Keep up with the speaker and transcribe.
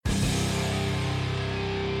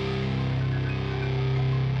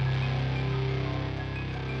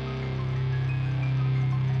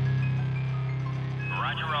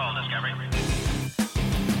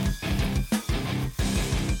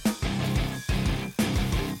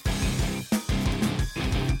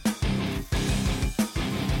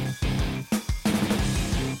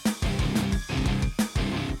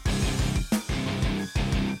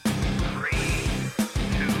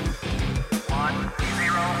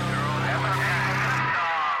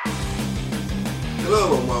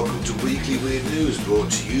weekly weird news brought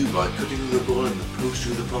to you by Cutting the Ball in the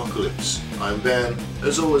Post-Truth Apocalypse. I'm Ben.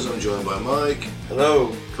 As always, I'm joined by Mike.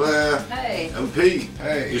 Hello. Claire. Hey. And Pete.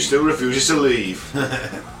 Hey. Who still refuses to leave.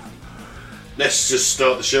 Let's just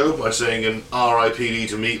start the show by saying an R.I.P.D.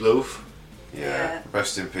 to Meatloaf. Yeah.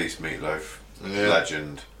 Rest in peace, Meatloaf. Yeah.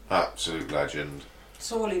 Legend. Absolute legend.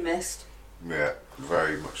 Sorely missed. Yeah,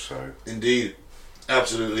 very much so. Indeed.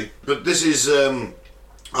 Absolutely. But this is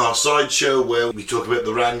our sideshow where we talk about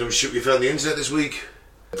the random shit we found on the internet this week.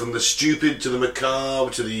 From the stupid to the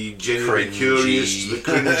macabre to the genuinely Cringy. curious to the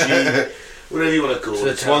cringy, whatever you want to call So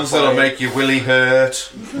it. the ones that'll make your willy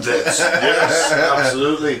hurt. Yes,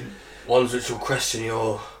 absolutely. Ones which will question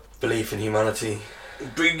your belief in humanity.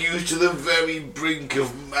 Bring you to the very brink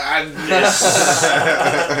of madness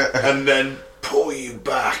and then pull you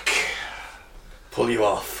back. Pull you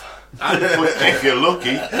off. And if you're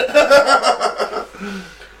lucky.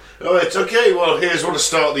 Alright, okay, well here's what to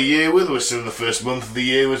start the year with. We're still in the first month of the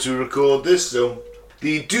year as we record this, so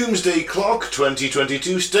the Doomsday Clock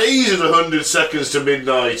 2022 stays at 100 seconds to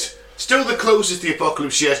midnight. Still the closest to the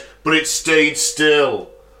apocalypse yet, but it stayed still.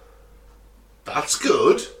 That's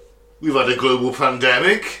good. We've had a global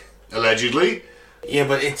pandemic, allegedly. Yeah,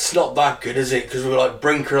 but it's not that good, is it? Because we were like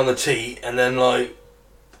Brinker on the tee, and then like...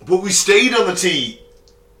 But we stayed on the tee.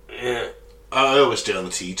 Yeah. I always stay on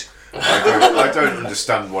the teat. I don't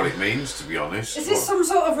understand what it means, to be honest. Is this some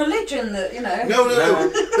sort of religion that, you know?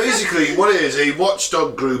 No. Basically, what it is, a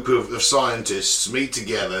watchdog group of scientists meet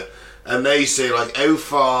together and they say, like, how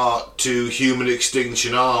far to human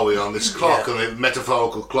extinction are we on this clock, on the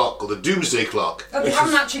metaphorical clock, or the Doomsday Clock? Oh, they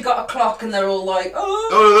haven't actually got a clock and they're all like, oh.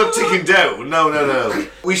 Oh, no, they're ticking down. No.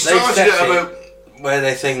 We started set it about... where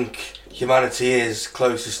they think humanity is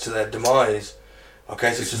closest to their demise.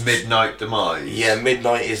 Okay, so It's midnight demise. Yeah,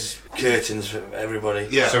 midnight is curtains for everybody.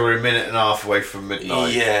 Yeah. So we're a minute and a half away from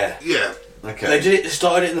midnight. Yeah. Yeah. Okay. They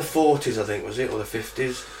started it in the 40s, I think, was it? Or the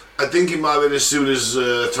 50s? I think it might have been as soon as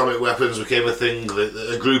atomic weapons became a thing,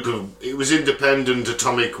 that a group of... It was independent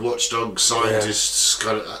atomic watchdog scientists,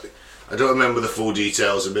 kind of... I don't remember the full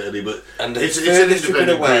details, admittedly, but And it's an furthest we've been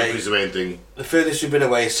independent away- group is the main thing. The furthest we've been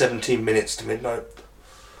away is 17 minutes to midnight.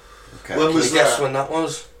 Okay. When Can was you guess that? when that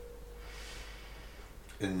was?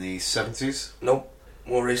 In the 70s? Nope.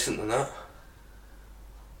 More recent than that.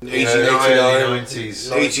 89,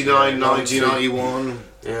 90s. 89, 1991.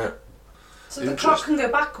 Yeah. So the clock can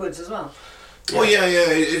go backwards as well. Well, yeah.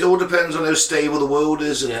 It all depends on how stable the world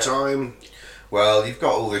is at Yeah. the time. Well, you've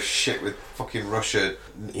got all this shit with fucking Russia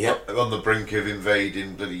Yep. on the brink of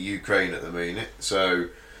invading bloody Ukraine at the minute, so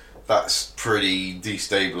that's pretty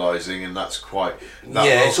destabilising, and that's quite... That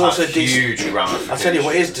Yeah, will it's also have huge ramifications. I'll tell you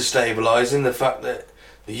what is destabilising, the fact that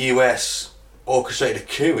the US orchestrated a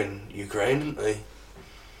coup in Ukraine, didn't they?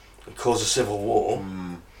 And caused a civil war.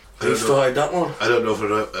 Who started that one? I don't know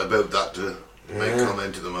about that to make Yeah.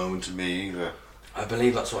 comment at the moment. Me either. I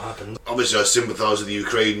believe that's what happened. Obviously, I sympathise with the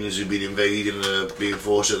Ukrainians who've been invaded and being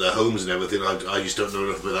forced out of their homes and everything. I just don't know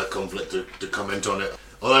enough about that conflict to comment on it.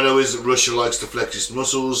 All I know is that Russia likes to flex its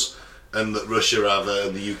muscles, and that Russia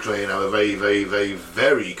and the Ukraine have a very, very, very,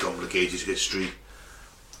 very complicated history.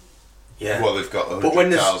 Yeah. Well, they've got But when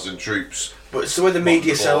there's- 100,000 troops But it's the way the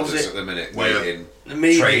media on the sells borders it. at the minute, Yeah. waiting, The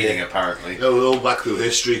media. training apparently. All back through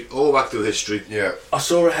history. Yeah. I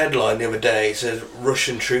saw a headline the other day. It says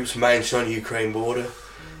Russian troops marching on Ukraine border.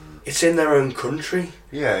 It's in their own country.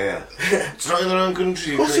 Yeah. It's not in their own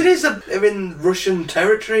country. Of course it is. They're in Russian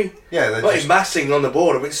territory. Yeah, they're Not just... massing on the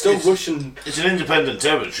border, but it's still Russian. It's an independent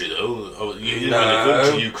territory, though. No.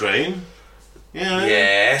 Country, Ukraine. Yeah.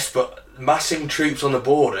 Yes, but massing troops on the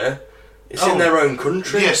border, it's in Oh. their own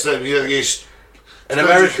country. Yes, yes. And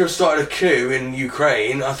America have started a coup in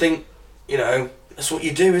Ukraine. I think, that's what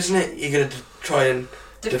you do, isn't it? You're going to try and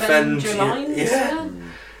defend your lines. Yeah.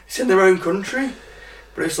 It's in their own country.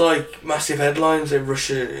 But it's like massive headlines in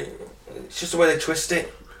Russia. It's just the way they twist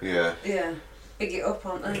it. Yeah. Yeah. Big it up,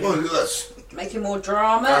 aren't they? Well, that's... Making more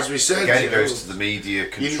drama. As we said, Again, it goes to the media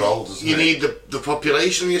control, doesn't you it? need the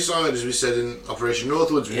population on your side, as we said in Operation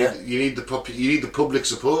Northwoods. Yeah. You need the public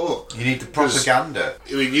support. You need the propaganda.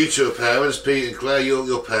 I mean, you two are parents, Pete and Claire.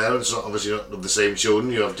 Your parents, obviously not of the same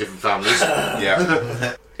children. You have different families.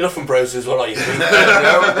 Yeah. You're not from Bros as well, are you?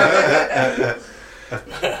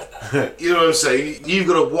 You know what I'm saying? You've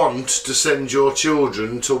got to want to send your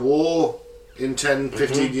children to war in 10,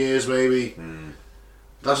 15 years, maybe.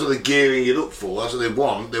 That's what they're gearing it up for. That's what they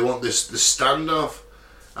want. They want this standoff.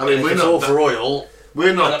 I mean, If we're it's all not for oil.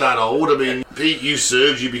 We're not that old. I mean, Pete, you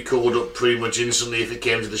served, you'd be called up pretty much instantly if it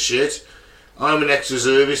came to the shit. I'm an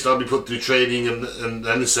ex-reservist, I'd be put through training and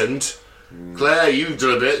then sent. Claire, you've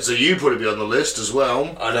done a bit, so you put it on the list as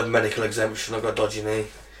well. I'd have medical exemption. I've got a dodgy knee.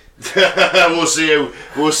 We'll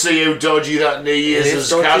see how dodgy that knee is as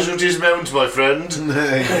dodgy. casualties mount, my friend.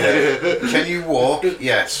 Yeah. Can you walk?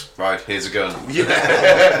 Yes. Right, here's a gun.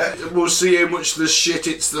 Yeah. We'll see how much the shit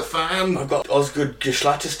hits the fan. I've got Osgood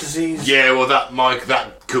Geschlatis disease. Yeah, well,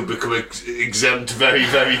 that could become exempt very,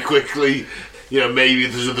 very quickly. You know, maybe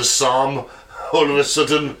there's the Psalm all of a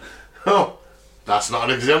sudden. Oh, that's not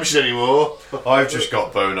an exemption anymore. I've just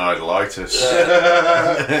got bone idolitis.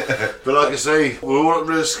 But like I say, we're all at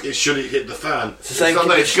risk. Should it hit the fan? It's the same not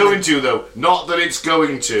that it's condition. going to, though. Not that it's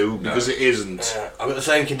going to, because it isn't. I've got the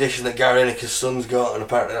same condition that Gary Lineker's son's got, and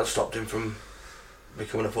apparently that stopped him from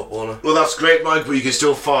becoming a footballer. Well, that's great, Mike, but you can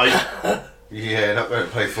still fight. Yeah, not going to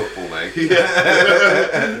play football, mate.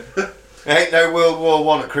 Yeah. Ain't no World War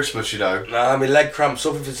One at Christmas, you know. Nah, my leg cramps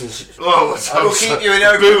up if it's in... Oh, We'll keep you in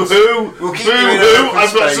open. Boo-hoo! We'll keep you in Boo-hoo! open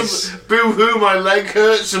I've got space. some... Boo-hoo, my leg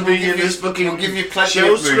hurts from being in this fucking We'll give you plenty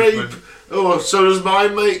shell of scrape. movement. Oh, so does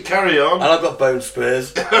mine, mate. Carry on. And I've got bone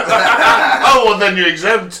spurs. Oh, well, then you're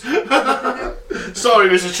exempt. Sorry,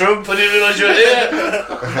 Mr. Trump, I didn't realise you were here.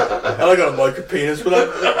 And I got a micro penis, but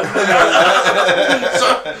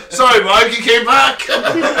Sorry, Mike, you came back.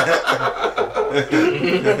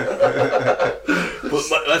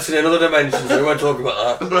 But that's in another dimension, so we won't talk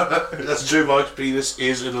about that. That's true, Mike's penis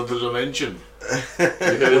is another dimension.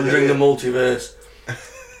 Wandering the multiverse.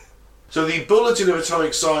 So the Bulletin of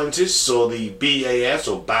Atomic Scientists, or the BAS,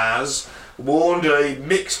 or BAS, warned a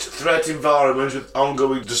mixed threat environment with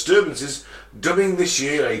ongoing disturbances, dubbing this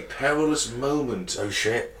year a perilous moment. Oh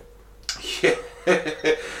shit. Yeah.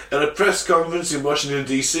 At a press conference in Washington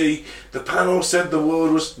DC, the panel said the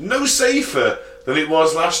world was no safer than it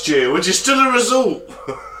was last year, which is still a result,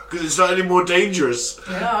 because it's not any more dangerous.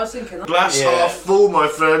 Yeah, I was thinking that. Glass Yeah. half full, my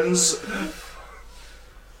friends.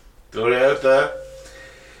 Got it out there.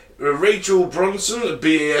 Rachel Bronson,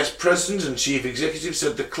 BAS President and Chief Executive,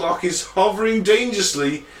 said the clock is hovering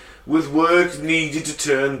dangerously with work needed to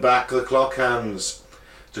turn back the clock hands.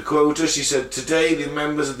 To quote her, she said, "Today the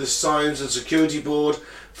members of the Science and Security Board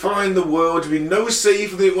find the world to be no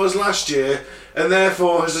safer than it was last year, and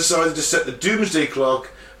therefore has decided to set the doomsday clock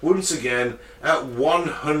once again at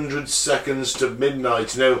 100 seconds to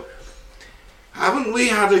midnight." Now, haven't we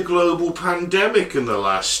had a global pandemic in the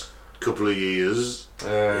last couple of years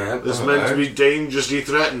that's meant to be dangerously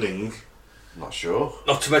threatening? Not sure.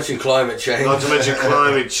 Not to mention climate change. Not to mention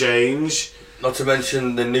climate change. Not to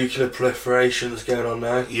mention the nuclear proliferation that's going on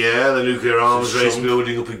now. Yeah, the nuclear arms race Strong.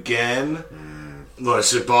 building up again. Well,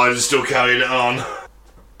 so Biden's still carrying it on.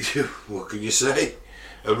 What can you say?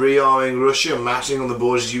 A rearming Russia, massing on the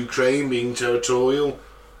borders of Ukraine, being territorial.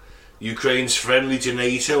 Ukraine's friendly to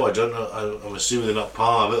NATO. I don't know. I'm assuming they're not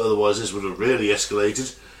part of it, otherwise this would have really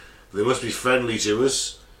escalated. They must be friendly to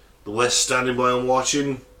us. The West standing by and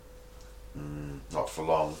watching. Not for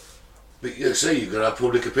long. But you say you've got to have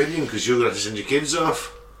public opinion because you're going to have to send your kids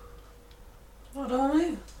off. I don't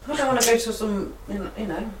know. I don't want to go to some,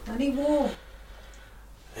 any war.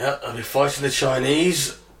 Yeah, I'll be fighting the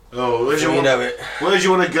Chinese. Oh, where do You know it. Where do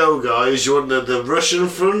you want to go, guys? Do you want the Russian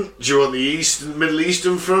front? Do you want the Middle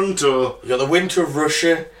Eastern front, or You got the winter of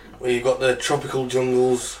Russia, where you've got the tropical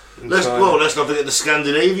jungles. in China. let's not forget the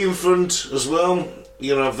Scandinavian front as well.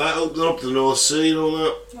 You're gonna have that open up, the North Sea and all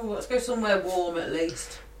that. Oh, let's go somewhere warm at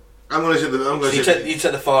least. I'm gonna take the. I'm So gonna you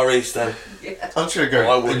take the Far East then. Yeah. I'm just going to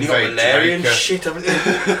Oh, I go wouldn't. You got invade Valerian Jamaica. shit, haven't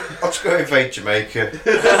you? I'll just go invade Jamaica.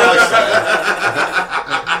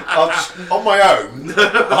 I'll just, on my own,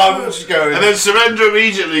 I'm just going... and then surrender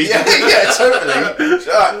immediately. yeah,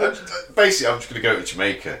 totally. Basically, I'm just going to go to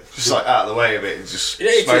Jamaica. Just like out of the way of it and just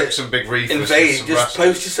Yeah, smoke to some big reefers. with Invade. some Just rascals.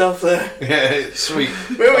 post yourself there. Yeah, sweet.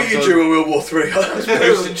 Where were you during World War III? I was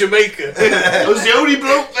posted in Jamaica. I was the only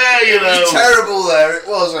bloke there, you It was know. terrible there. It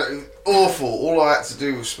was awful. All I had to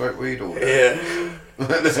do was smoke weed all day. Yeah.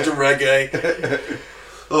 Listen to reggae.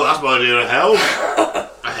 Oh, that's my idea of hell.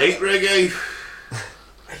 I hate reggae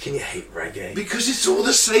How can you hate reggae? because it's all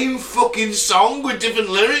the same fucking song with different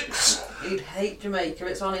lyrics. You'd hate Jamaica.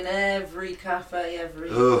 It's on in every cafe, every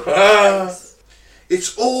Ugh. place.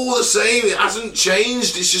 It's all the same. It hasn't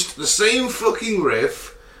changed. It's just the same fucking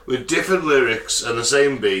riff with different lyrics and the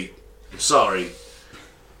same beat. I'm sorry.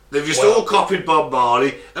 They've just all copied Bob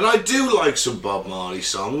Marley, and I do like some Bob Marley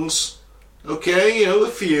songs. Okay, a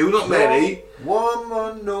few, not many.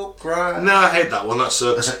 Woman, no cry. No, I hate that one. That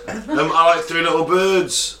sucks. I like Three Little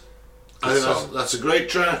Birds. I think song. that's a great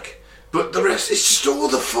track. But the rest, it's just all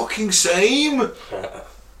the fucking same.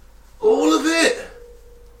 All of it.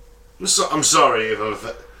 I'm sorry if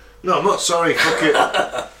I'm... No, I'm not sorry. Fuck it.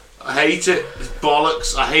 I hate it. It's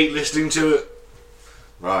bollocks. I hate listening to it.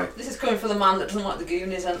 Right. This is coming from the man that doesn't like the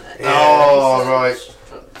Goonies, isn't it? Yeah. Oh, right.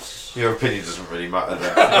 Your opinion doesn't really matter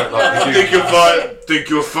then. You don't like the Think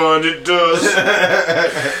you'll find it does.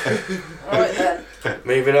 Right then.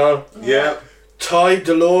 Moving on. Yeah. Thai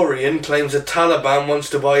DeLorean claims the Taliban wants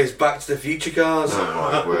to buy his Back to the Future cars. Oh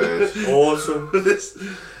my word. Awesome.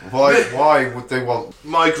 Why would they want...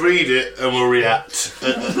 Mike, read it and we'll react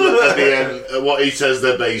at the end at what he says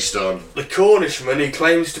they're based on. The Cornishman, who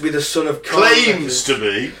claims to be the son of Claims to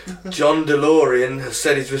be. John DeLorean, has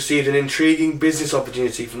said he's received an intriguing business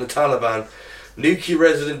opportunity from the Taliban. Newquay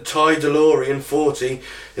resident Ty DeLorean, 40,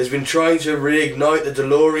 has been trying to reignite the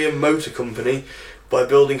DeLorean Motor Company by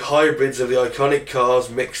building hybrids of the iconic cars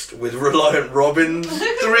mixed with Reliant Robins.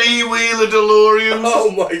 Three-wheeler DeLoreans.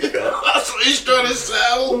 Oh my god. That's what he's trying to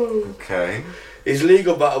sell. Okay. His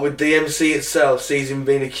legal battle with DMC itself sees him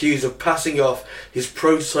being accused of passing off his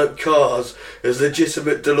prototype cars as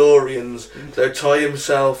legitimate DeLoreans, though Ty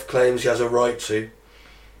himself claims he has a right to.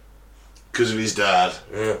 Because of his dad.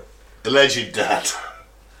 Yeah. Alleged dad.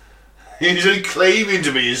 He's only claiming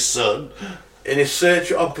to be his son. In his search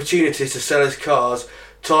for opportunities to sell his cars,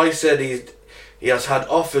 Ty said he has had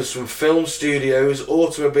offers from film studios,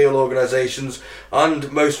 automobile organisations,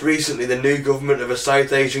 and most recently the new government of a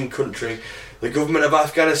South Asian country. The government of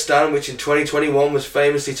Afghanistan, which in 2021 was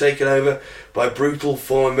famously taken over by brutal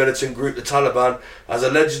former militant group the Taliban, has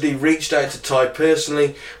allegedly reached out to Ty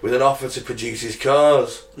personally with an offer to produce his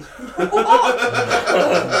cars.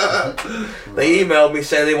 They emailed me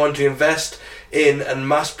saying they want to invest in and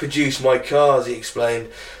mass produce my cars, he explained.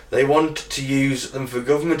 They want to use them for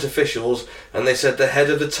government officials, and they said the head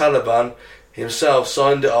of the Taliban himself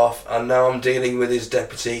signed it off, and now I'm dealing with his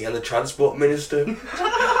deputy and the transport minister.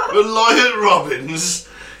 Reliant Robins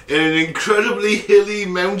in an incredibly hilly,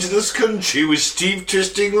 mountainous country with steep,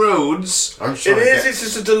 twisting roads. I'm It trying to is, get... it's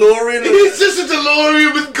just a DeLorean It's just a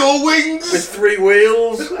DeLorean with gull wings. with 3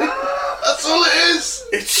 wheels. That's all it is.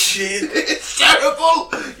 It's shit. It's terrible.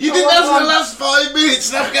 You did that for the last 5 minutes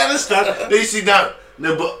in Afghanistan. No, you see now.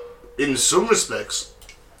 No, but in some respects,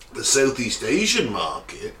 the Southeast Asian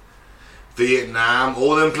market, Vietnam,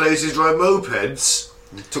 all them places drive mopeds.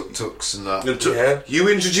 Tuk-tuks and that. Yeah. You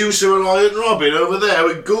introduce a Reliant Robin over there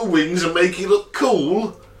with gull wings and make it look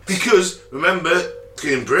cool. Because, remember,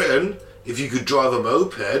 in Britain, if you could drive a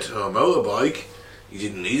moped or a motorbike, you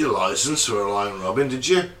didn't need a licence for a Reliant Robin, did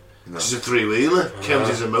you? No. This is a three-wheeler, counts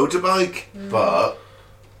as a motorbike. But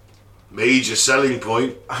Major selling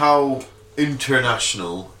point. how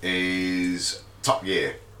international is Top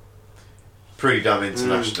Gear? Pretty damn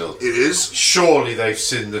international. It is. Surely they've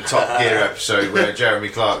seen the Top Gear episode where Jeremy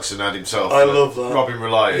Clarkson had himself I love that. Robin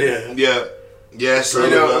Reliant. Yeah. Yeah. Yes, You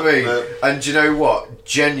know what I mean? Uh, And do you know what?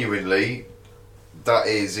 Genuinely, that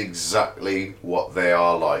is exactly what they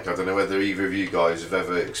are like. I don't know whether either of you guys have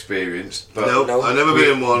ever experienced, but no, No. I've never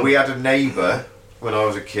been in one. we had a neighbour when I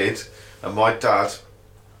was a kid, and my dad,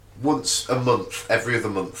 once a month, every other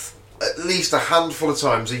month, at least a handful of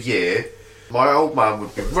times a year, my old man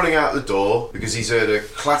would be running out the door because he's heard a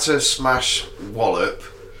clatter, smash, wallop.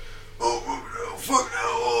 Oh, fuck no,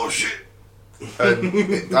 oh shit.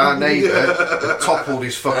 And our neighbour had toppled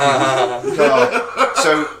his fucking car.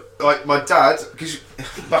 So, like, my dad, because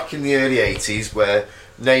back in the early 80s where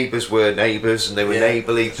neighbours were neighbours and they were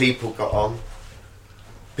neighbourly, people got on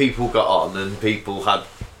and people had,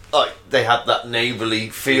 like, they had that neighbourly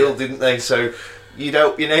feel, didn't they? So you'd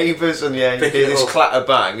help your neighbours and you hear this clatter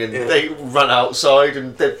bang and they ran outside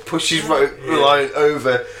and they'd push his Reliant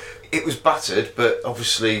over. It was battered, but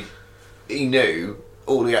obviously he knew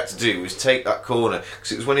all he had to do was take that corner,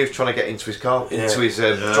 because it was when he was trying to get into his car, into his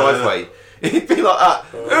driveway. He'd be like that,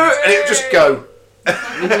 and it would just go.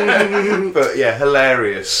 But yeah,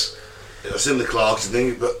 hilarious. That's in the Clarkson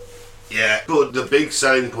thing, but yeah. But the big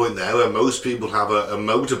selling point there, where most people have a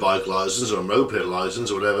motorbike licence or a moped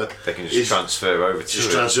licence or whatever, They can just transfer over to just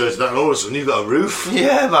it. transfer to that, and all of a sudden you've got a roof.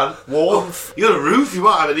 Yeah, man. Warmth. You got a roof. You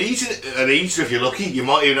might have an eater if you're lucky. You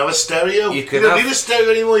might even have a stereo. You can don't have- need a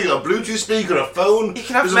stereo anymore. You got a Bluetooth speaker, a phone. You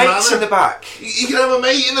can have Doesn't mates matter. in the back. You can have a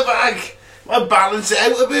mate in the back. Might balance it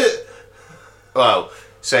out a bit. Well,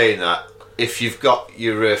 saying that, if you've got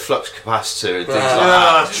your flux capacitor and things like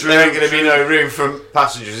Ah, that, true, there ain't going to true. be no room for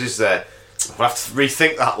passengers, is there? We'll have to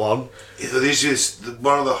rethink that one. Yeah, this is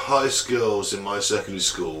one of the highest girls in my secondary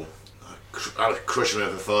school. I had a crush on her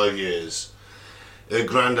for 5 years. Her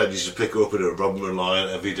granddad used to pick her up in a Robin Reliant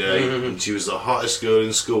every day, and she was the hottest girl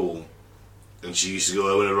in school. And she used to go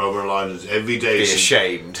home in a Robin Reliant every day. Be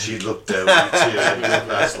ashamed. She'd look down at you and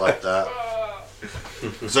that's like that.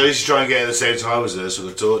 So I used to try and get her at the same time as her, so I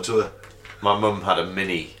could talk to her. My mum had a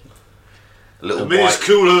Mini A little I mean, it's white.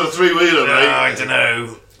 cooler than a three-wheeler, mate. I don't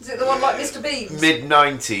know. Is it the one like Mr. Bean's?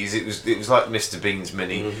 Mid-90s, it was like Mr. Bean's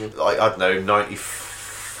Mini. Like, I don't know,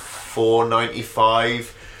 94,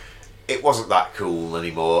 95. It wasn't that cool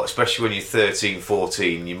anymore, especially when you're 13,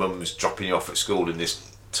 14, your mum's dropping you off at school in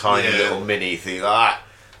this tiny little Mini thing.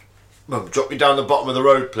 Mum, drop me down the bottom of the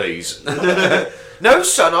road, please. No,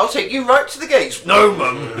 son, I'll take you right to the gates. No,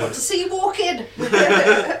 Mum. I want to see you walk in.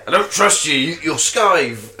 I don't trust you. You'll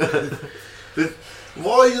skive.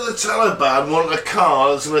 Why do the Taliban want a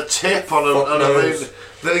car that's going to tip on a knows.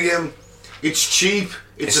 Then again, it's cheap,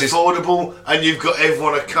 it's This is- affordable, and you've got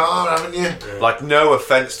everyone a car, haven't you? Like, no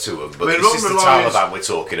offence to them, but I mean, this is the Robert Lyons- Taliban we're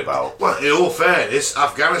talking about. Well, in all fairness,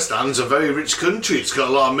 Afghanistan's a very rich country. It's got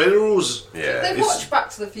a lot of minerals. Yeah. They watch Back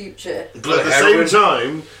to the Future. But at the Heroin. same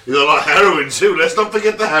time, you've got a lot of heroin too. Let's not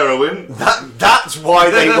forget the heroin. That's why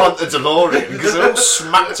they want the DeLorean, because they're all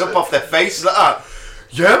smacked up off their faces like that.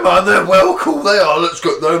 Yeah, man, they're well cool. They are. Let's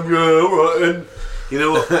get them. Yeah, all right. And You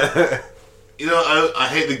know what? I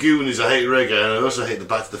hate the Goonies, I hate reggae, and I also hate the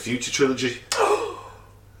Back to the Future trilogy.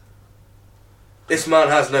 This man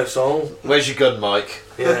has no soul. where's your gun, Mike?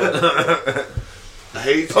 Yeah. I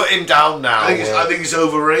hate it. Put him down now. I think it's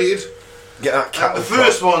overrated. Get that cat. The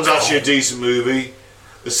first one's actually a decent movie.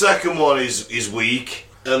 The second one is weak,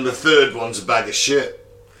 and the third one's a bag of shit.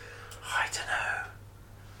 I don't know.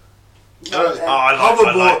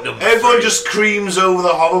 I like number Everyone 3. just creams over the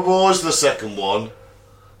hoverboards. The second one.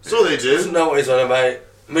 That's all they Doesn't do. know what he's on about.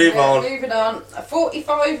 Move Yeah, on. moving on. A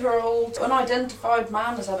 45-year-old unidentified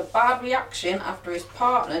man has had a bad reaction after his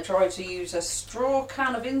partner tried to use a straw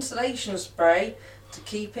can of insulation spray to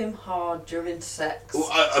keep him hard during sex.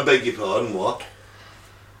 Oh, I beg your pardon. What?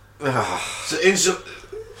 So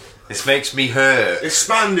This makes me hurt.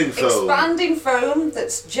 expanding foam. Expanding foam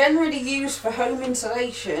that's generally used for home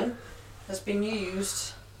insulation has been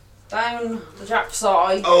used down the Jap's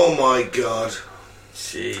side. Oh my god.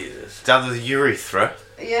 Jesus. Down the urethra.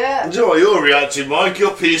 Yeah. Enjoy your reaction, Mike.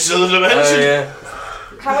 Your piece of the Oh, dimension. yeah.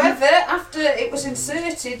 However, after it was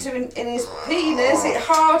inserted in his penis, it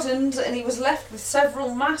hardened and he was left with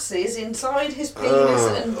several masses inside his penis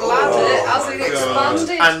and bladder as it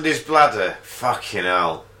expanded. And his bladder. Fucking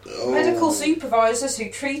hell. Medical supervisors who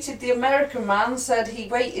treated the American man said he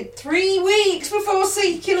waited 3 weeks before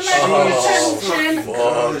seeking medical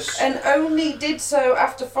attention and only did so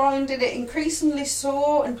after finding it increasingly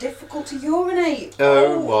sore and difficult to urinate.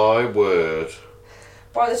 My word.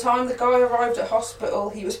 By the time the guy arrived at hospital,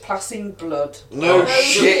 he was passing blood. No Shit,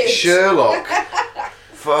 shit. Sherlock.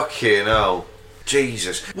 Fucking hell.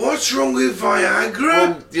 Jesus. What's wrong with Viagra?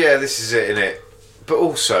 Well, yeah, this is it, innit? But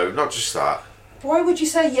also, not just that. Why would you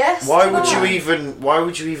say yes? Why to would you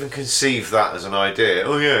that? even conceive that as an idea?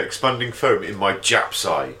 Oh yeah, expanding foam in my Jap's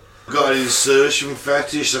eye. Got an insertion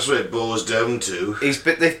fetish. That's what it boils down to.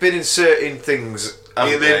 They've been inserting things.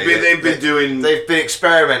 Yeah, they've been doing. They've been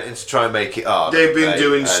experimenting to try and make it hard. They've been haven't they?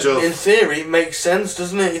 doing And stuff. In theory, it makes sense,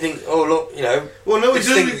 doesn't it? You think, oh look, you know. Well, no, it This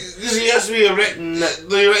doesn't. thing- Because he has to be erect.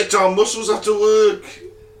 The erectile muscles have to work.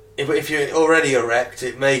 If you're already erect,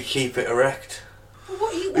 it may keep it erect.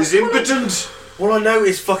 What you, He's what- impotent. Well, I know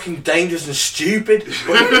it's fucking dangerous and stupid.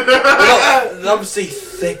 But they're obviously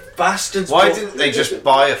thick bastards. Why but- didn't they just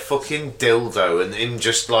buy a fucking dildo and him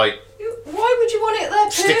just like Why would you want it there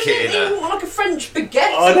Stick it in permanently? a- You want like a French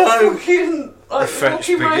baguette? I know. Or fucking, like, French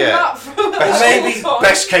walking around baguette. that for the Maybe whole time.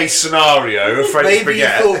 best case scenario a French Maybe you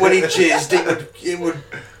baguette? thought when he jizzed, it would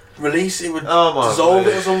release, it would Oh my dissolve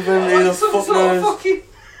word. it or something. Who Like the some fuck sort of knows? fucking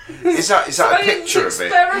Is that a science picture of it?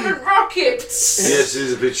 experiment rocket. Yes,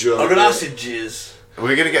 there's a picture of I'm it. gonna acid jizz.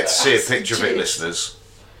 We're going to get to see a That's picture of it, legit. listeners.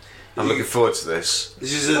 I'm looking forward to this.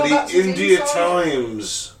 This is Well, the that's his India inside.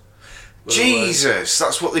 Times. Jesus,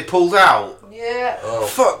 that's what they pulled out. Yeah. Oh.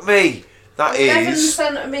 Fuck me. That 11 is...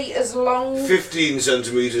 centimetres long. 15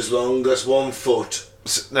 centimetres long, that's 1 foot.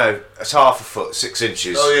 No, it's half a foot, 6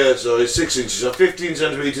 inches. Oh yeah, sorry, 6 inches. So 15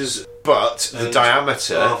 centimetres, But the and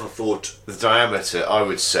diameter, half a foot. I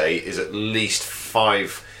would say, is at least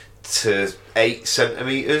 5 to 8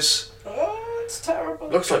 centimetres. Oh, it's terrible.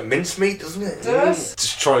 Looks like mincemeat, doesn't it? It does.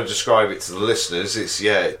 Just trying to describe it to the listeners, it's,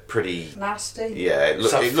 pretty... Nasty. Yeah,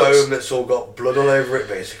 It's that it foam looks... that's all got blood all over it,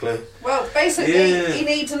 basically. Well, basically, Yeah. he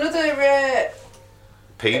needs another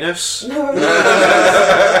Penis?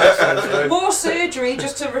 more surgery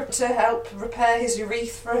just to help repair his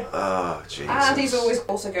urethra. Oh, Jesus. And he's always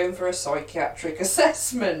also going for a psychiatric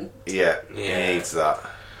assessment. Yeah, Yeah. he needs that.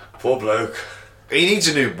 Poor bloke. He needs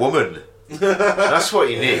a new woman. That's what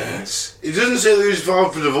he needs. It doesn't say that he's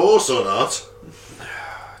filed for divorce or not.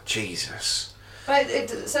 Jesus. But it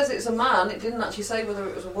says it's a man. It didn't actually say whether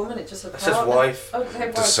it was a woman. It just said. It says wife. Oh, it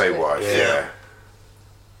said Just say wife. Yeah.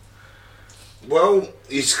 Well,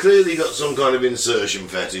 he's clearly got some kind of insertion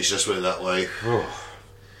fetish, let's put it that way.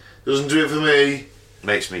 Doesn't do it for me.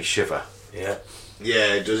 Makes me shiver. Yeah.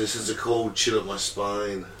 Yeah, it does. It sends a cold chill up my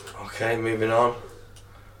spine. Okay, moving on.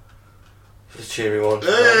 It's a cheery one.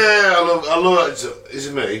 Yeah, I love that. Is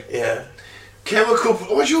it me? Yeah. Chemical...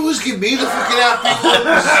 Why'd you always give me the fucking happy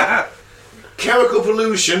ones? Chemical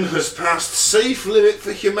pollution has passed safe limit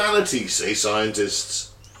for humanity, say scientists.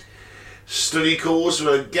 Study calls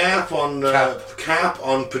for a cap on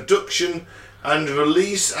production and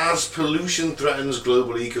release as pollution threatens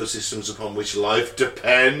global ecosystems upon which life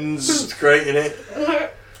depends. It's great, isn't it?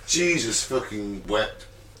 Jesus fucking wet.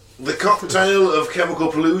 The cocktail of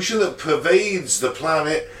chemical pollution that pervades the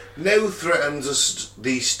planet now threatens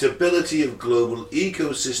the stability of global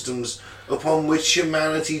ecosystems upon which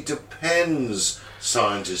humanity depends,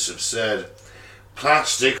 scientists have said.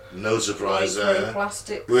 Plastic, no surprise there.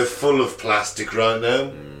 Plastic. We're full of plastic right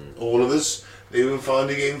now, all of us. Even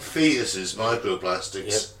finding in fetuses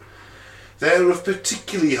microplastics. Yep. They're of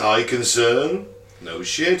particularly high concern. No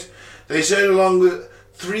shit. They said along with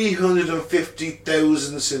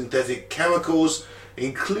 350,000 synthetic chemicals,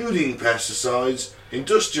 including pesticides,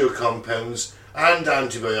 industrial compounds, and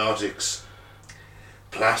antibiotics.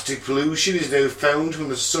 Plastic pollution is now found from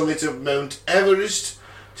the summit of Mount Everest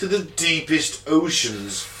to the deepest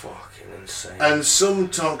oceans. Fucking insane. And some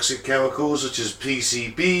toxic chemicals, such as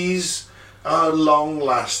PCBs, are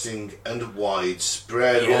long-lasting and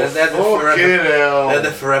widespread. Yeah, they're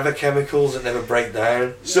the forever chemicals that never break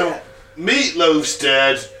down. So, Meatloaf's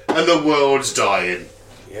dead and the world's dying.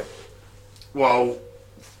 Yep. Well,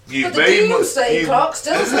 you've But the made doomsday clock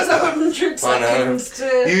still says 100 seconds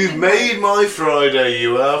to... You've made my Friday,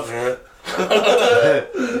 you have.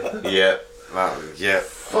 Yeah. Yeah.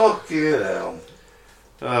 Fucking hell.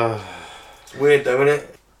 Weird though, isn't it?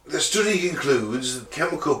 The study concludes that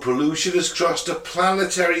chemical pollution has crossed a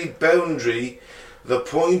planetary boundary, the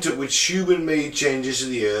point at which human-made changes to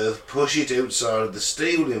the Earth push it outside of the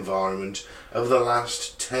stable environment of the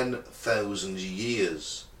last 10,000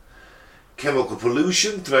 years. Chemical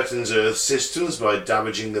pollution threatens Earth's systems by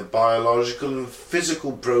damaging the biological and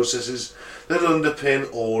physical processes that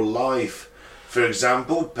underpin all life. For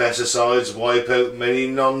example, pesticides wipe out many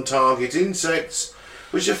non-target insects,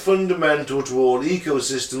 which are fundamental to all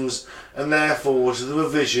ecosystems and therefore to the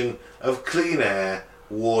provision of clean air,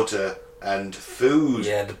 water and food.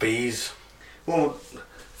 Yeah, the bees. Well,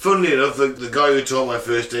 funnily enough, the guy who taught my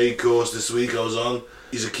first aid course this week I was on,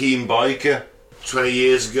 he's a keen biker. 20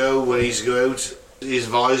 years ago when he used to go out, his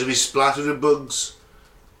visor would be splattered with bugs.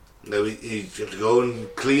 No, he'd have to go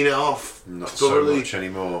and clean it off. Not thoroughly. so much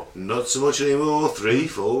anymore. Not so much anymore. 3,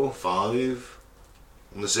 4, 5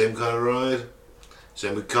 on the same kind of ride.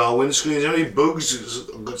 Same with car windscreens. How many bugs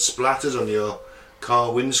got splattered on your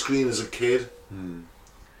car windscreen as a kid?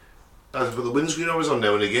 I had to put the windscreen always on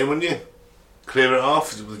now and again, wouldn't you? Clear it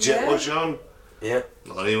off with the jet wash on. Yeah.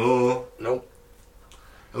 Not anymore. Nope.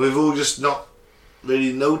 And we've all just not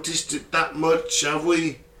really noticed it that much, have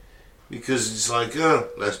we? Because it's like,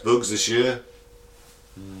 less bugs this year.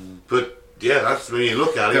 But yeah, that's when you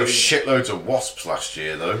look at There it. was shitloads of wasps last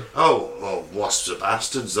year, though. Oh, well, wasps are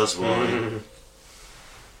bastards, that's why.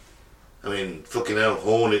 I mean, fucking hell,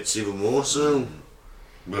 hornets even more so.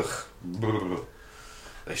 Ugh.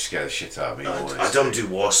 They scare the shit out of me. I don't do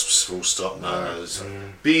wasps, full stop, no.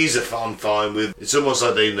 Bees I'm fine with. It's almost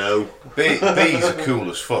like they know. Bees are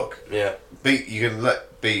cool as fuck. Yeah. You can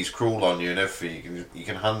let bees crawl on you and everything. You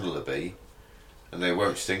can handle a bee, and they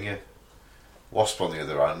won't sting you. Wasp, on the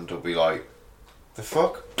other hand, will be like, the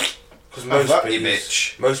fuck? Because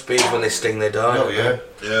most bees, when they sting, they die. Oh yeah,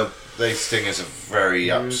 Yeah. they sting as a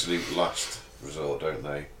very absolute last resort, don't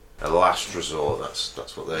they? A last resort.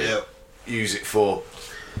 That's what they use it for.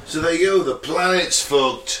 So there you go, the planet's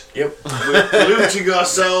fucked. Yep. We're polluting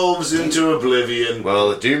ourselves into oblivion. Well,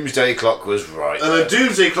 the doomsday clock was right. And the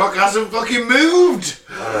doomsday clock hasn't fucking moved!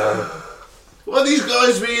 What are these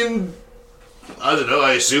guys being... I don't know,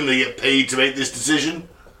 I assume they get paid to make this decision?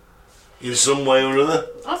 In some way or other?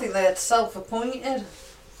 I think they're self-appointed.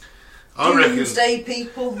 I reckon... Doomsday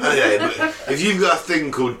people. Okay, but if you've got a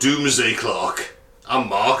thing called doomsday clock, I'm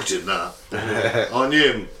marketing that. Aren't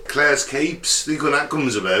you? Claire's capes, think when that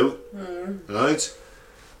comes about. Right?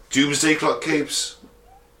 Doomsday clock capes.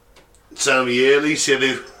 Sound yearly, see how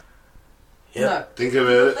they... No. Think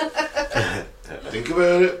about it. Think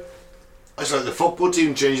about it. It's like the football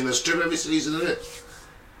team changing the strip every season, isn't it?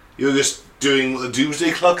 You're just doing what the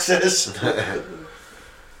doomsday clock says.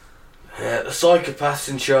 The psychopaths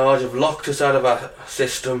in charge have locked us out of our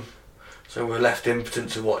system, so we're left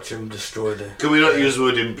impotent to watch them destroy the... Can we not use the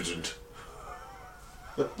word impotent?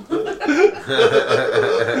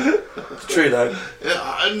 It's true though.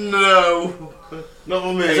 No, not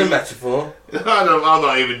for me. It's a metaphor. I'm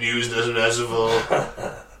not even using it as a metaphor.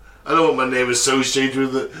 I don't want my name associated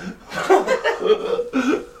with it.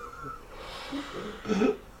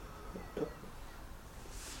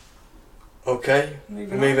 Okay,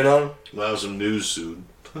 moving on. We'll have some news soon.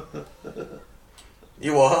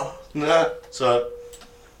 You are? Nah, sorry.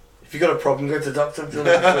 If you got a problem, go to the doctor.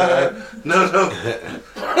 No.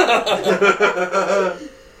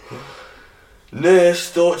 Nurse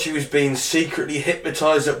thought she was being secretly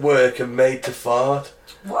hypnotised at work and made to fart.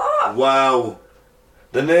 What? Wow.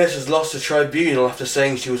 The nurse has lost a tribunal after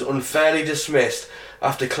saying she was unfairly dismissed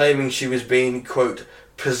after claiming she was being, quote,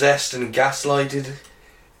 possessed and gaslighted.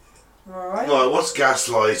 Right. Right, what's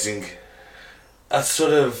gaslighting? That's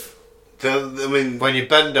sort of... I mean... When you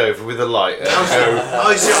bend over with a lighter.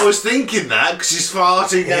 I was thinking that because she's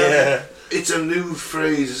farting. Yeah. It's a new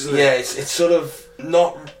phrase, isn't it? Yeah, it's sort of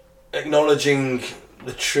not acknowledging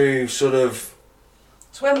the true sort of...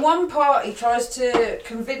 So when one party tries to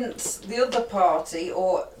convince the other party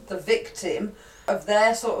or the victim of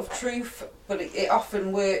their sort of truth, but it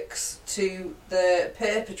often works to the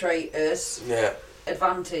perpetrator's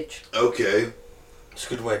advantage. Okay. It's a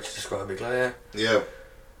good way to describe it, Claire. Yeah.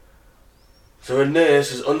 So a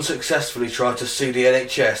nurse has unsuccessfully tried to sue the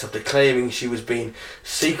NHS after claiming she was being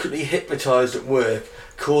secretly hypnotised at work,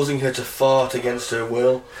 causing her to fart against her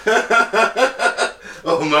will.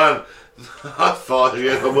 Oh man, I farted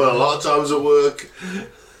against my will a lot of times at work.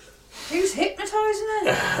 Who's hypnotising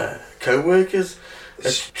her? Co-workers.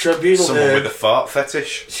 A tribunal Someone heard with a fart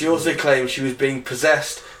fetish. she also claimed she was being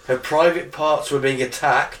possessed, her private parts were being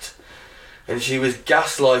attacked, and she was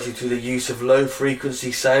gaslighted through the use of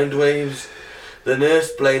low-frequency sound waves. The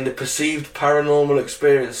nurse blamed the perceived paranormal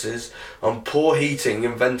experiences on poor heating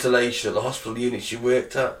and ventilation at the hospital unit she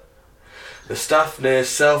worked at. The staff nurse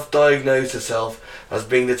self-diagnosed herself as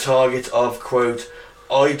being the target of, quote,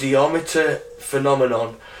 ideometer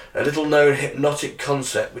phenomenon, a little-known hypnotic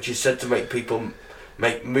concept which is said to make people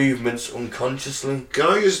make movements unconsciously. Can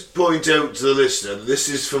I just point out to the listener that this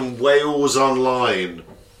is from Wales Online.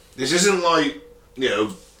 This isn't like,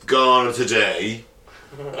 Ghana Today,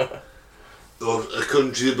 or a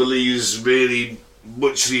country that believes really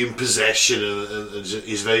muchly in possession and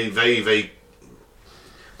is very, very, very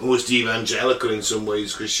almost evangelical in some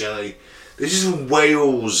ways, Christianity. This is from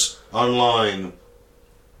Wales Online.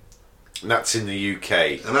 And that's in the UK.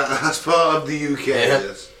 And that's part of the UK,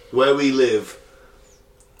 yes, where we live.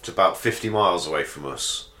 It's about 50 miles away from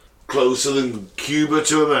us. Closer than Cuba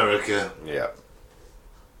to America. Yeah.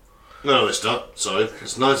 No, it's not. Sorry.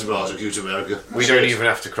 It's 90 miles from Cuba to America. We don't even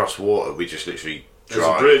have to cross water, we just literally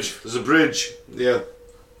drive. There's a bridge. Yeah.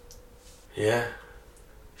 Yeah.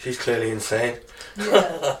 She's clearly insane.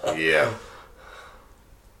 Yeah. Yeah.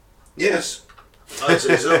 Yes. I'd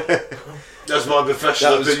say so. That's my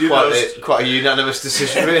professional That was opinion. quite a unanimous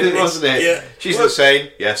decision, really, wasn't it? Yeah. She's insane.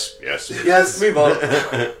 Yes. Yes, move on.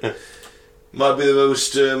 Might be the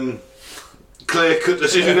most clear-cut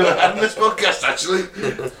decision I've had in this podcast, actually.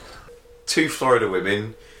 2 Florida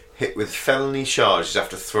women hit with felony charges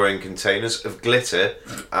after throwing containers of glitter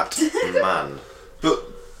at man. But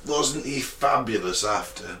wasn't he fabulous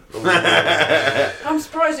after? I'm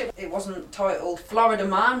surprised it wasn't titled Florida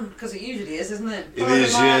Man, because it usually is, isn't it? It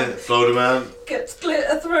is, yeah. Florida man. Gets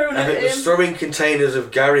glitter thrown And at it was him. throwing containers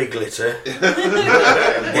of Gary glitter.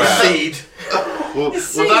 Well, Seed. Well,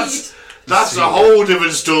 Seed. that's a whole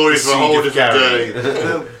different story for a seed whole of different Gary.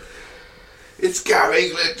 day. It's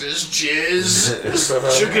Gary Glitter's jizz.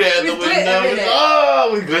 Chucking it out the With glitter in window. it. Oh,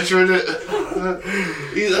 with glitter in it.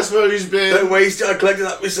 That's where he's been. Don't waste it, I collected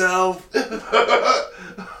that myself.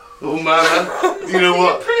 Oh man, you know in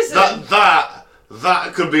what? prison.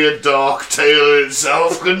 That could be a dark tale in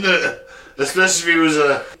itself, couldn't it? Especially if he was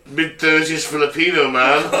a mid-30s Filipino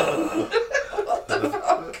man. What the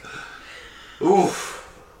fuck? Oof,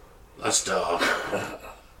 that's dark.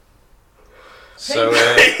 so,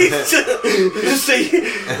 You just see,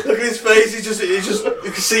 look at his face. You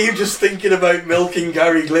can see him just thinking about milking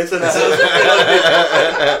Gary Glitter now.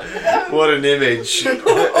 what an image.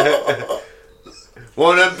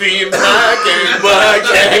 Wanna be my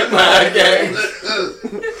gang.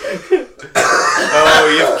 Oh,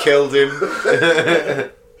 you've killed him.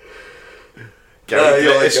 Gary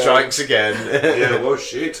Glitter strikes again. Yeah, well,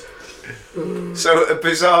 shit. So a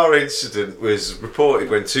bizarre incident was reported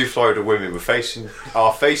when 2 Florida women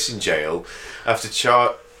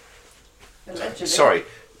Allegedly.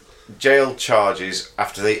 jail charges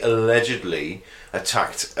after they allegedly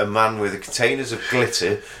attacked a man with containers of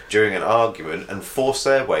glitter during an argument and forced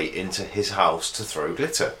their way into his house to throw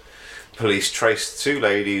glitter. Police traced the two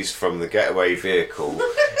ladies from the getaway vehicle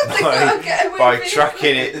by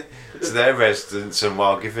tracking it to their residence, and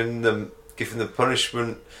while giving them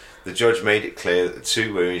punishment, the judge made it clear that the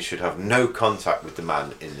two women should have no contact with the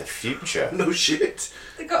man in the future. No shit.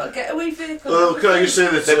 They got a getaway vehicle. Well, can I just say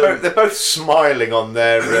that they're both smiling on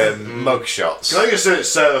their mugshots. Can I just say that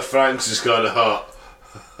Sarah Franks is kind of hot?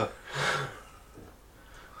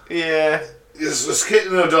 Yeah. It's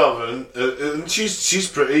Caitlin O'Donovan, and she's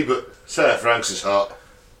pretty, but Sarah Franks is hot.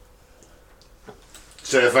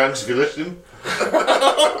 Sarah Franks, if you're listening.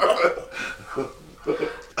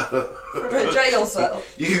 From a jail cell.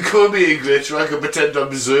 You can call me English, or I can pretend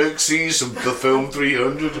I'm Xerxes from the film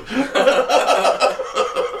 300.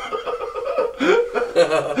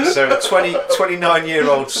 So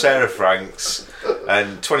 29-year-old Sarah Franks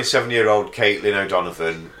and 27-year-old Caitlin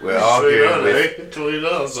O'Donovan were arguing with...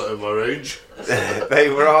 29, that's not in my range. They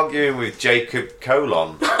were arguing with Jacob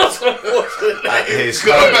Colon at his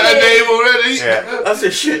Got a home. better name already. Yeah. That's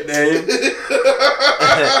a shit name.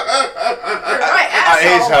 At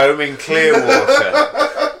his home in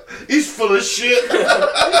Clearwater. He's full of shit.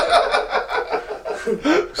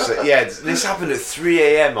 So, yeah, this happened at 3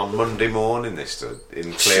 a.m. on Monday morning. This did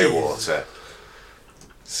in Clearwater.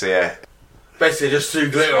 So yeah, Basically, just threw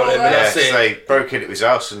glitter on him, and yeah. that's So it. they broke into his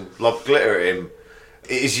house and lobbed glitter at him.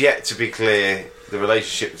 It is yet to be clear the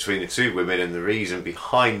relationship between the two women and the reason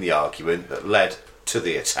behind the argument that led to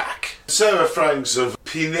the attack. Sarah Franks of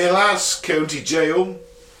Pinellas County Jail,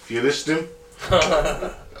 if you're listening.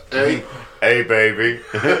 Hey. Hey, baby.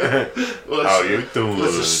 How you doing?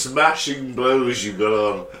 What's the smashing blows you got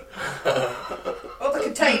on? Well, the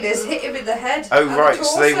containers hit him in the head. Oh and right, the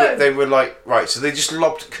so they were like so they just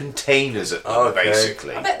lobbed containers at them, Okay.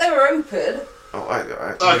 basically. I bet they were open. Oh, I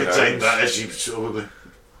can take that as you sort of.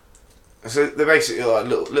 So they're basically like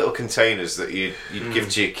little containers that you'd give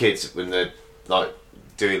to your kids when they're like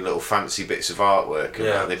doing little fancy bits of artwork,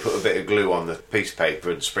 and they put a bit of glue on the piece of paper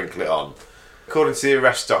and sprinkle it on. According to the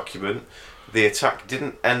arrest document, the attack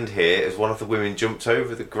didn't end here, as one of the women jumped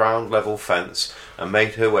over the ground level fence and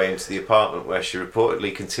made her way into the apartment, where she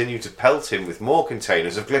reportedly continued to pelt him with more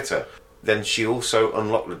containers of glitter. Then she also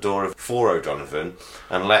unlocked the door for O'Donovan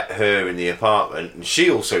and let her in the apartment, and she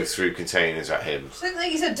also threw containers at him. I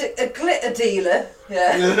think he's a glitter dealer,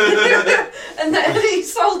 yeah. And then he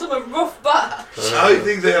sold them a rough bat. I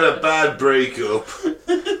think they had a bad breakup,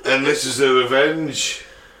 and this is their revenge.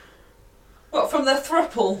 What, from the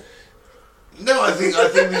thruple? No, I think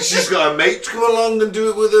that she's got a mate to go along and do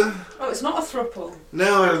it with her. Oh, it's not a thruple.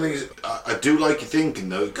 No, I don't think it's... I do like your thinking,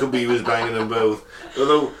 though. It could be he was banging them both.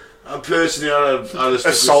 Although, personally, I'd have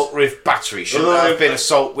Assault with battery. Shouldn't Although that have if- been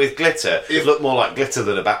assault with glitter? if- It looked more like glitter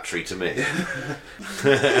than a battery to me.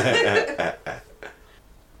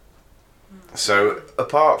 So,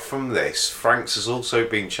 apart from this, Franks has also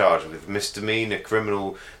been charged with misdemeanor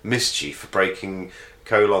criminal mischief for breaking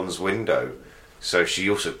Colon's window. So she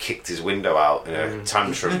also kicked his window out in a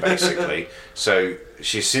tantrum, basically. So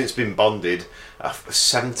she's since been bonded a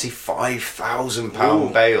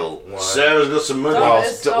 £75,000 bail. Wow. Sarah's got some money.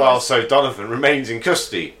 Whilst O'Donovan remains in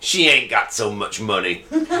custody. She ain't got so much money.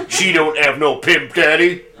 She don't have no pimp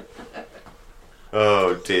daddy.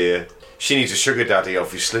 Oh dear. She needs a sugar daddy,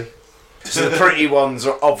 obviously. So the pretty ones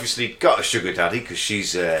are obviously got a sugar daddy because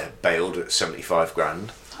she's bailed at 75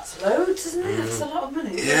 grand. That's loads, isn't it? That's a lot of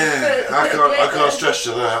money. Yeah, I can't stress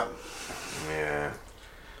to that. Yeah.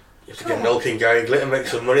 You have to get Nolking Gary Glitter, make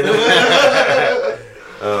some money though.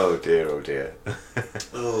 Oh dear, oh dear.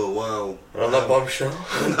 Oh, wow. On that bombshell.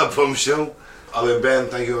 On that bombshell. I've been Ben,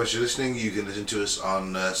 thank you very much for listening. You can listen to us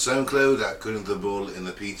on SoundCloud at Cutting the Bull in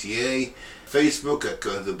the PTA, Facebook at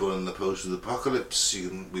Cutting the Bull in the Post of the Apocalypse.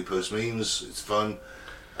 We post memes, it's fun.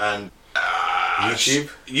 And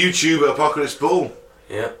YouTube at Apocalypse Bull.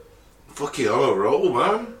 Yeah. Fucking on a roll,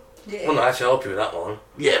 man. Yeah. Well, I to help you with that one.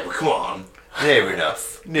 Yeah, but come on. Near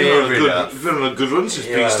enough. You've Near been enough. on a good run since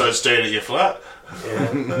Yeah. Pete started staying at your flat.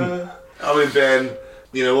 Yeah. I mean, Ben,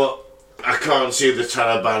 you know what? I can't see if the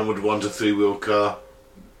Taliban would want a three-wheel car.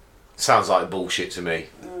 Sounds like bullshit to me.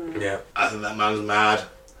 Yeah. I think that man's mad.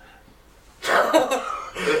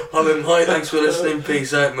 I'm in Mike, thanks for listening.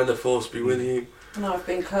 Peace out, may the force be with you. And I've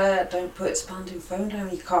been Claire, don't put expanding phone down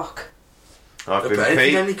your cock. I've Don't been put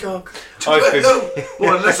anything Pete. on your cock. I've been...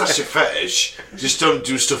 Well, unless that's your fetish, just don't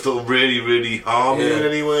do stuff that'll really, really harm you in Yeah.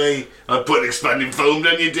 any way. Like putting expanding foam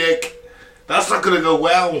down your dick. That's not going to go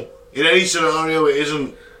well. In any scenario, it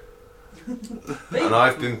isn't. And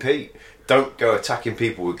I've been Pete. don't go attacking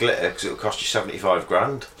people with glitter because it'll cost you 75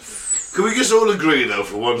 grand. Can we just all agree though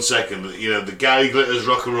for 1 second that the Gary Glitter's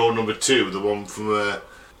Rock and Roll number 2, the one from the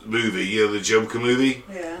movie, the Joker movie?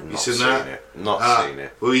 Yeah. You seen that? Not seen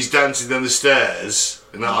it. Well, he's dancing down the stairs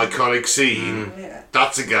in that iconic scene. Yeah.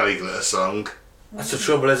 That's a Gary Glitter song. That's the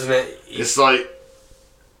trouble, isn't it? It's like,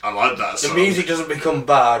 I like that The song. music doesn't become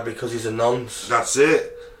bad because he's a nonce. That's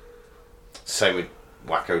it. Same with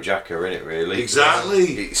Wacko Jacko, innit, really?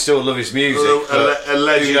 Exactly. You still love his music, Although but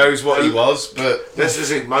alleged, who knows what he was, but... This is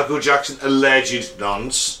it. Michael Jackson, alleged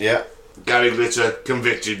nonce. Yeah. Gary Glitter,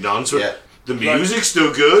 convicted nonce. But Yeah. the music's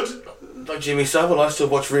still good. Like Jimmy Savile, I still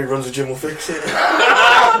watch reruns of Jim Will Fix It.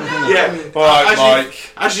 Yeah. Alright,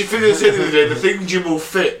 Mike. Actually, figured this in the other day, the thing Jim will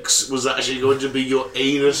fix was actually going to be your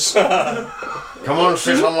anus. Come on,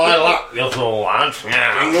 sit on my lap, you little lad.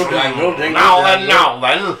 Dingle, dangle, dingle, Now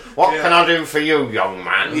then, what can I do for you, young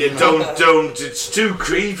man? Yeah, don't. It's too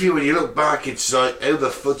creepy when you look back. It's like, how the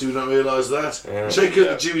fuck do we not realise that? Yeah. Check out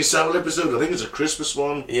the Jimmy Savile episode. I think it's a Christmas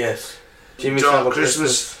one. Yes. Jimmy Dark Savile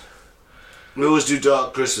Christmas. We always do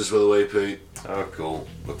Dark Christmas, by the way, Pete. Oh, cool.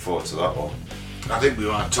 Look forward to that one. I think we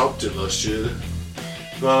might have topped it last year.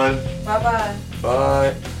 Fine. Bye bye.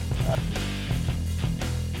 Bye.